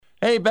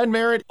Hey, Ben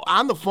Merritt,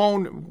 on the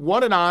phone,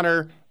 what an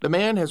honor. The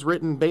man has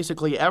written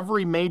basically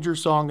every major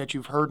song that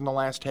you've heard in the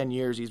last 10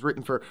 years. He's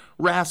written for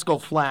Rascal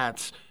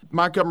Flatts,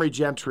 Montgomery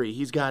Gentry.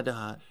 He's got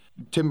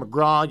Tim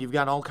McGraw. You've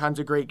got all kinds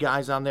of great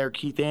guys on there,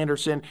 Keith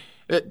Anderson.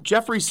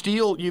 Jeffery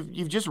Steele,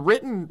 you've just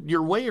written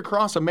your way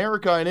across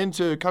America and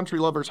into country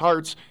lovers'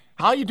 hearts.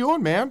 How you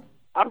doing, man?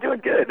 I'm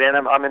doing good, man.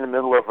 I'm in the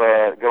middle of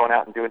going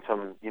out and doing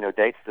some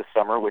dates this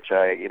summer, which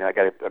I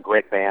got a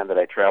great band that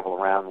I travel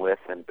around with,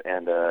 and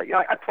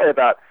I play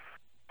about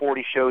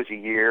 40 shows a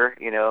year,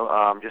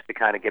 just to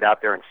kind of get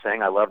out there and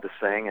sing. I love to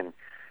sing, and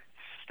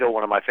still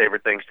one of my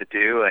favorite things to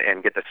do,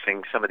 and get to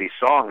sing some of these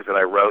songs that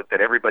I wrote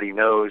that everybody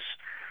knows.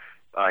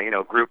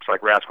 Groups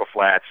like Rascal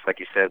Flatts, like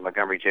you said,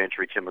 Montgomery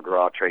Gentry, Tim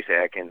McGraw, Trace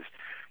Atkins,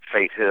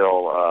 Faith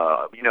Hill.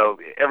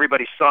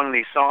 Everybody sung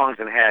these songs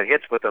and had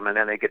hits with them, and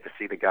then they get to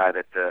see the guy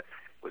that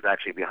was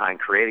actually behind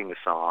creating the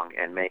song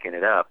and making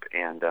it up.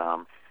 And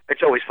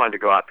it's always fun to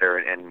go out there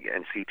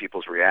and see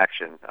people's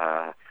reaction.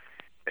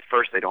 At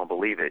first, they don't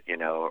believe it,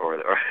 or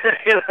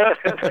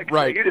like,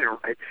 right. You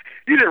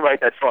didn't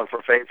write that song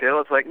for Faith Hill.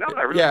 It's like, no,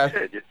 I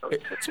really did.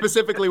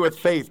 Specifically with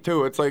Faith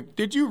too. It's like,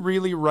 did you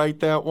really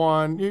write that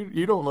one?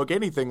 You don't look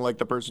anything like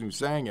the person who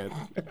sang it.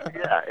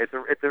 Yeah, it's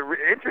an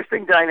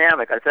interesting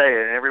dynamic. I tell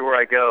you, and everywhere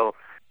I go,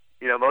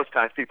 most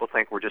times people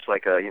think we're just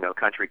like a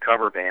country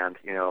cover band.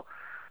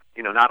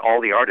 Not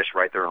all the artists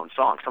write their own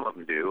songs. Some of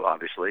them do,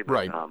 obviously. But,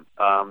 right.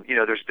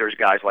 There's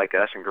guys like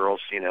us and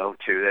girls,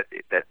 too,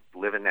 that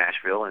live in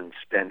Nashville and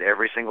spend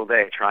every single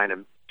day trying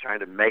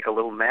to make a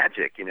little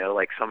magic,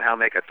 like somehow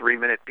make a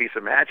 3-minute piece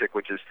of magic,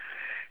 which is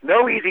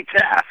no easy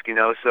task,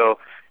 So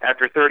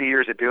after 30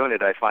 years of doing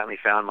it, I finally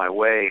found my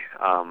way.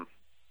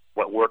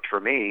 What worked for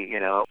me,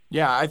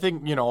 Yeah, I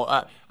think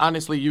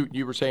honestly,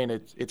 you were saying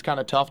it's kind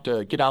of tough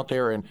to get out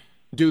there and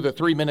do the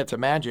 3 minutes of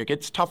magic.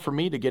 It's tough for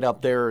me to get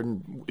up there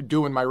and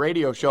doing my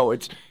radio show.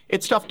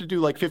 It's tough to do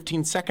like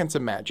 15 seconds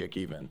of magic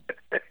even.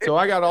 So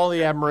I got all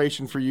the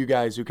admiration for you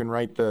guys who can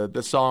write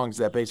the songs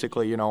that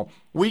basically,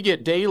 we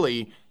get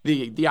daily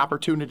the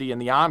opportunity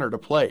and the honor to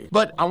play.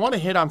 But I want to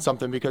hit on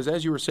something because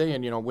as you were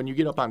saying, when you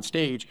get up on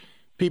stage,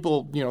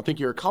 people, think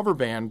you're a cover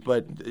band,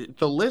 but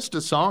the list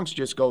of songs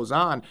just goes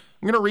on.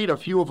 I'm going to read a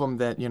few of them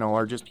that,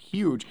 are just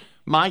huge.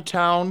 My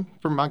Town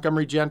from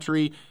Montgomery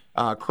Gentry,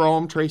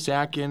 Chrome, Trace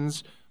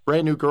Atkins,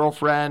 Brand New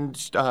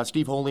Girlfriend,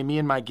 Steve Holy, Me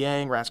and My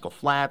Gang, Rascal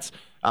Flatts,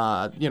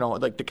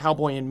 like The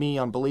Cowboy and Me,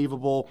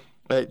 Unbelievable.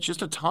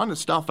 Just a ton of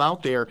stuff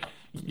out there.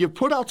 You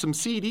put out some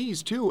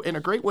CDs, too, and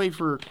a great way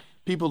for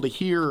people to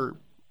hear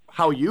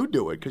how you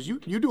do it, because you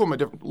do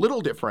them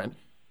little different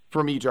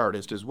from each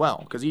artist as well,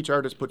 because each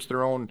artist puts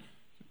their own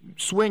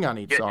swing on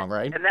each song,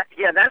 right? And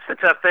that's the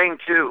tough thing,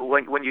 too.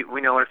 When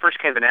I first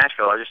came to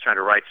Nashville, I was just trying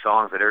to write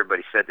songs that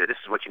everybody said that this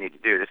is what you need to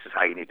do, this is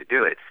how you need to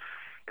do it.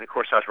 And of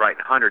course, I was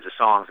writing hundreds of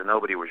songs, and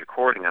nobody was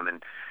recording them,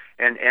 and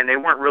they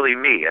weren't really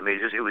me. I mean,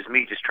 it was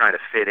me just trying to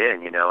fit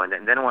in,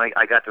 And then when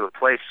I got to a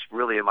place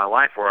really in my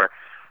life where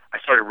I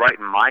started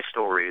writing my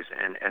stories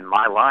and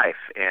my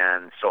life,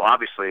 and so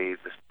obviously,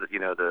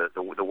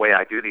 the way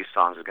I do these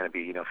songs is going to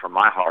be, from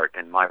my heart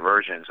and my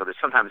version. So that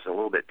sometimes it's a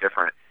little bit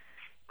different,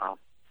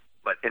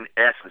 but in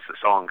essence, the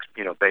song's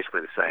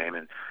basically the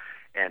same.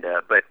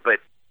 But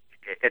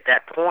at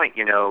that point,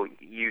 you're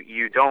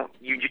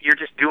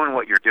just doing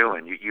what you're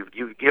doing.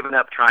 You've given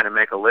up trying to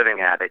make a living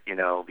at it,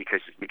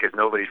 because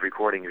nobody's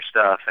recording your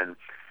stuff, and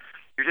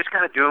you're just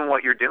kind of doing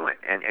what you're doing,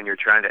 and you're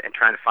trying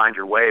to find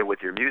your way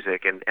with your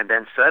music, and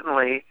then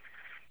suddenly,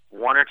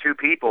 one or two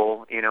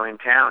people, in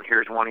town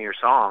hears one of your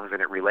songs,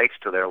 and it relates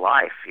to their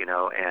life,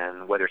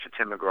 and whether it's a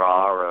Tim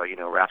McGraw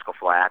or Rascal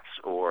Flatts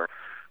or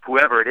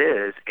whoever it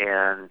is,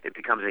 and it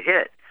becomes a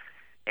hit,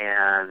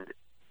 and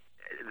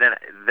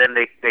then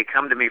they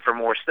come to me for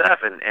more stuff,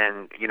 and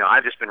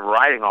I've just been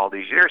writing all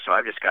these years, so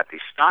I've just got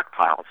these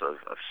stockpiles of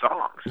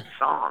songs,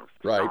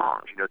 right.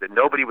 songs, that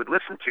nobody would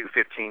listen to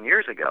 15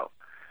 years ago.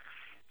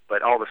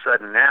 But all of a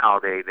sudden now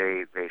they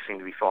seem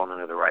to be falling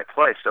into the right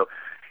place. So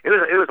it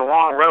was a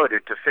long road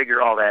to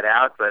figure all that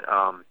out, but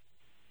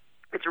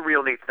it's a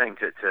real neat thing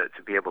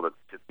to be able to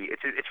be.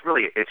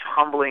 It's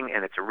humbling,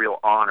 and it's a real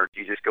honor.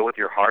 You just go with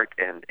your heart,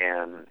 and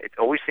it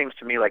always seems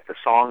to me like the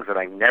songs that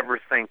I never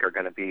think are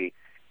going to be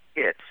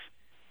hits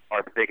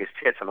are the biggest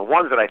hits, and the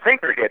ones that I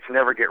think are hits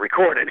never get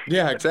recorded.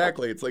 Yeah,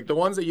 exactly. It's like the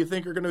ones that you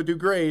think are going to do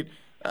great,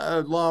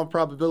 law of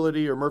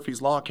probability or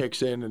Murphy's Law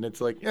kicks in, and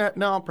it's like,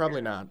 no,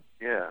 probably not.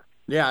 Yeah.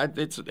 Yeah,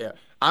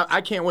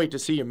 I can't wait to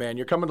see you, man.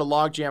 You're coming to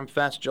Log Jam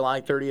Fest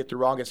July 30th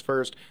through August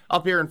 1st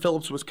up here in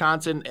Phillips,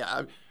 Wisconsin.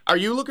 Are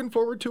you looking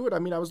forward to it? I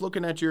mean, I was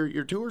looking at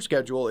your tour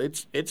schedule.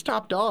 It's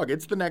top dog.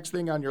 It's the next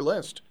thing on your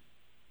list.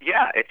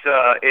 Yeah,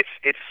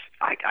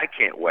 I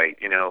can't wait.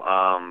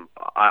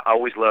 I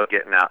always love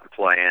getting out and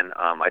playing.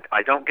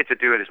 I don't get to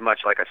do it as much,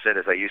 like I said,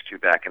 as I used to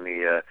back in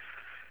the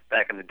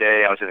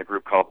day. I was in a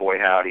group called Boy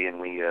Howdy,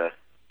 and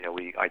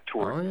I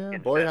toured. Oh yeah,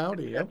 Boy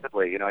Howdy. Yeah.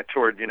 I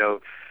toured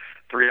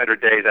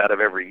 300 days out of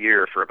every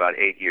year for about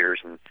 8 years,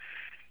 and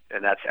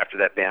and that's after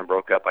that band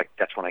broke up.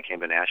 That's when I came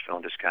to Nashville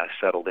and just kind of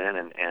settled in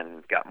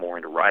and got more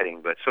into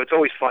writing. But so it's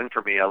always fun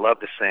for me. I love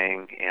to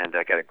sing, and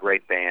I got a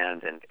great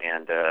band, and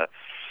the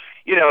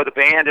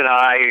band and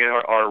I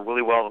are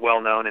really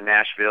well known in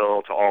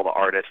Nashville to all the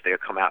artists. They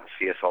come out and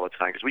see us all the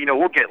time because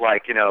we'll get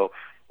a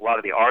lot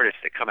of the artists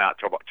that come out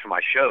to my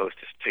shows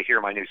to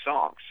hear my new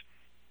songs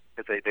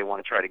because they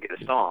want to try to get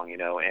a song,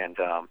 and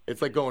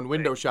it's like going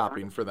window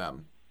shopping for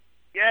them.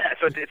 Yeah,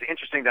 so it's an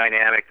interesting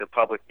dynamic. The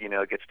public,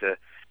 gets to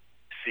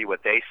see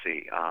what they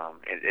see.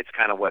 It's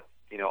kind of what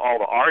all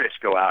the artists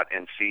go out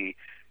and see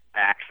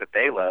acts that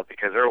they love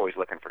because they're always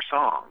looking for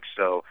songs.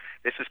 So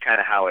this is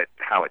kind of how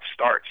it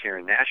starts here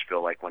in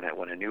Nashville. Like when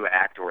a new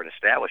act or an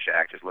established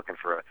act is looking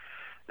for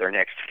their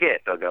next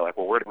hit, they'll go like,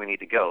 well, where do we need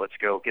to go? Let's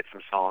go get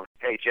some songs.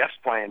 Hey, Jeff's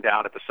playing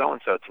down at the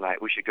so-and-so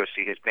tonight. We should go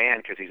see his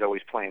band because he's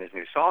always playing his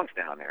new songs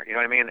down there. You know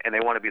what I mean? And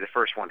they want to be the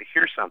first one to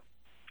hear something.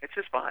 It's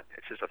just fun.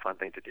 It's just a fun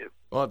thing to do.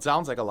 Well, it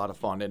sounds like a lot of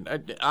fun.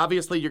 And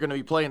obviously you're going to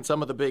be playing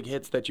some of the big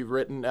hits that you've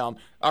written.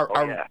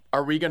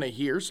 Are we going to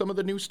hear some of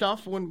the new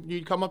stuff when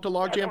you come up to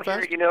Logjam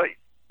Fest?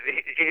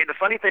 The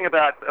funny thing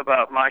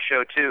about my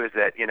show, too, is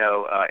that,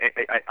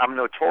 I'm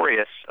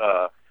notorious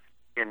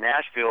in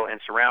Nashville and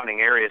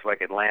surrounding areas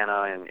like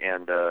Atlanta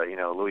and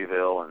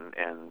Louisville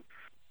and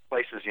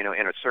places, in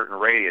a certain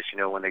radius.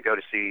 When they go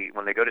to see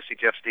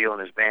Jeff Steele and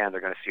his band,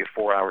 they're going to see a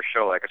 4-hour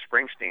show like a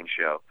Springsteen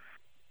show.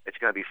 It's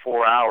going to be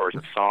 4 hours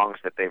of songs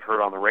that they've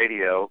heard on the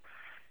radio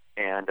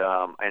and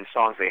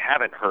songs they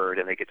haven't heard,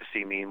 and they get to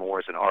see me more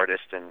as an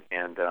artist and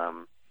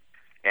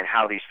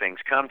how these things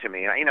come to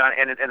me. And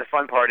the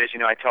fun part is,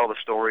 I tell the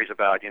stories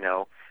about,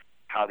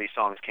 how these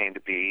songs came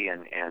to be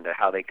and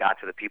how they got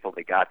to the people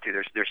they got to.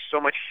 There's so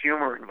much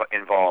humor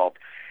involved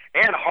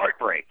and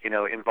heartbreak,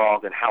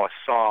 involved in how a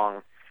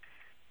song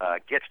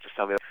gets to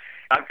somebody.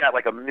 I've got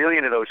like a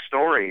million of those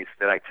stories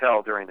that I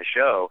tell during the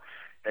show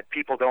that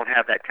people don't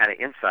have that kind of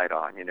insight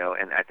on,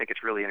 and I think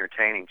it's really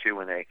entertaining too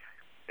when they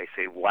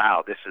say,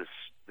 "Wow, this is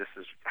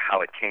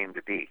how it came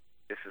to be.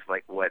 This is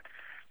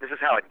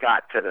how it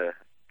got to the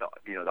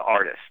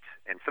artist."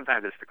 And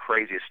sometimes it's the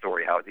craziest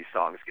story how these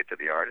songs get to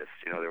the artist.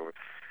 I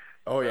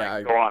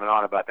can go on and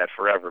on about that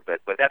forever,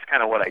 but that's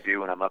kind of what I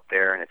do when I'm up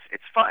there, and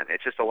it's fun.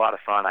 It's just a lot of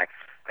fun. I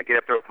get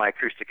up there with my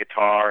acoustic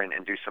guitar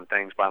and do some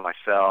things by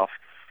myself,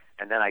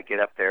 and then I get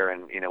up there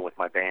and with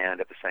my band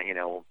at the same,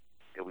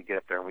 we get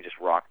up there and we just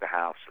rock the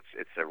house.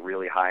 It's a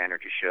really high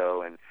energy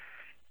show, and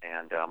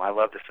I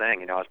love to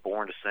sing. I was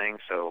born to sing,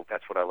 so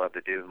that's what I love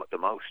to do the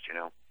most.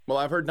 Well,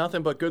 I've heard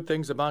nothing but good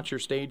things about your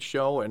stage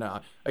show, and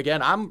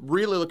again, I'm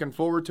really looking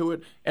forward to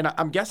it. And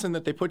I'm guessing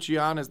that they put you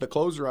on as the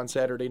closer on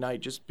Saturday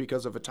night just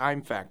because of a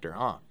time factor,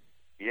 huh?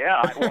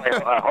 Yeah,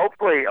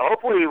 hopefully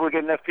we'll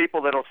get enough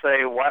people that'll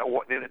say,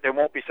 they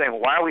won't be saying,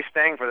 why are we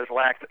staying for this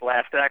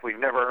last act? We've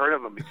never heard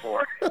of them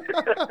before.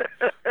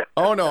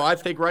 Oh, no, I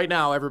think right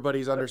now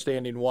everybody's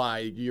understanding why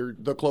you're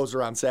the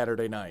closer on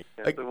Saturday night.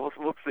 Yeah, so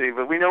we'll see,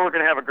 but we know we're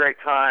going to have a great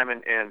time,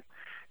 and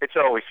it's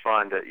always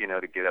fun to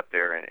to get up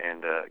there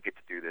and get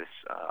to do this.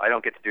 I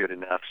don't get to do it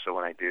enough, so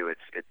when I do,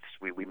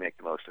 we make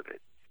the most of it.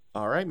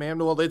 All right, man.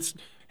 Well,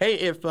 hey,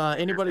 if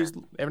anybody's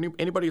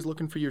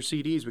looking for your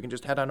CDs, we can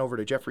just head on over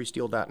to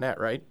jeffreysteele.net,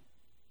 right?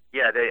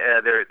 Yeah,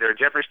 they're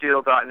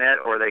jeffreysteele.net,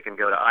 or they can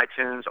go to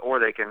iTunes, or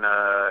they can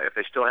if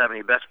they still have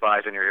any Best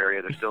Buys in your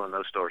area, they're still in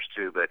those stores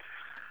too. But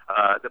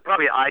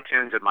probably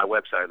iTunes and my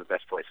website are the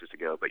best places to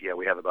go. But yeah,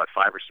 we have about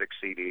 5 or 6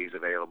 CDs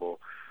available.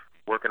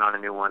 Working on a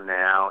new one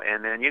now,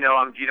 and then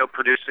I'm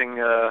producing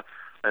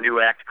a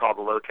new act called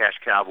the Low Cash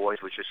Cowboys,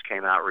 which just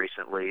came out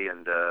recently,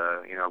 and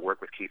I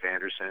work with Keith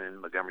Anderson and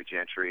Montgomery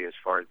Gentry as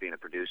far as being a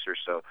producer.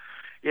 So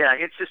yeah,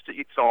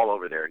 it's all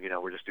over there.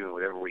 We're just doing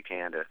whatever we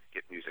can to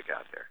get music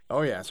out there.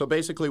 Oh yeah, so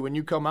basically when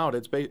you come out,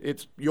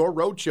 it's your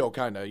road show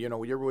kind of.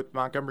 You're with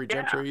Montgomery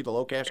Gentry, the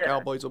Low Cash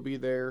Cowboys will be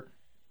there.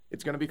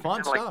 It's going to be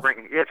fun stuff.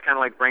 It's kind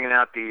of like bringing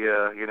out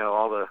the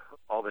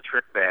all the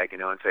trick bag,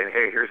 and saying,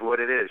 hey, here's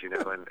what it is, and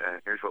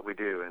here's what we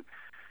do,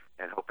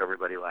 and hope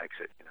everybody likes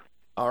it,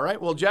 All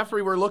right. Well,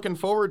 Jeffrey, we're looking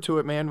forward to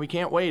it, man. We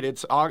can't wait.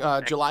 It's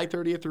July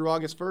 30th through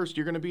August 1st.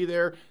 You're going to be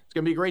there. It's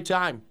going to be a great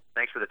time.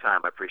 Thanks for the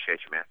time. I appreciate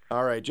you, man.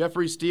 All right.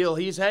 Jeffery Steele,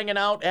 he's hanging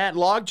out at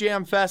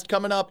Logjam Fest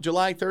coming up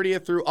July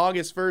 30th through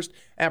August 1st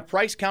at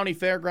Price County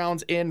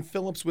Fairgrounds in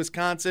Phillips,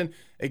 Wisconsin.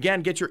 Again,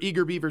 get your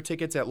Eager Beaver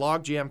tickets at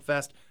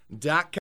logjamfest.com.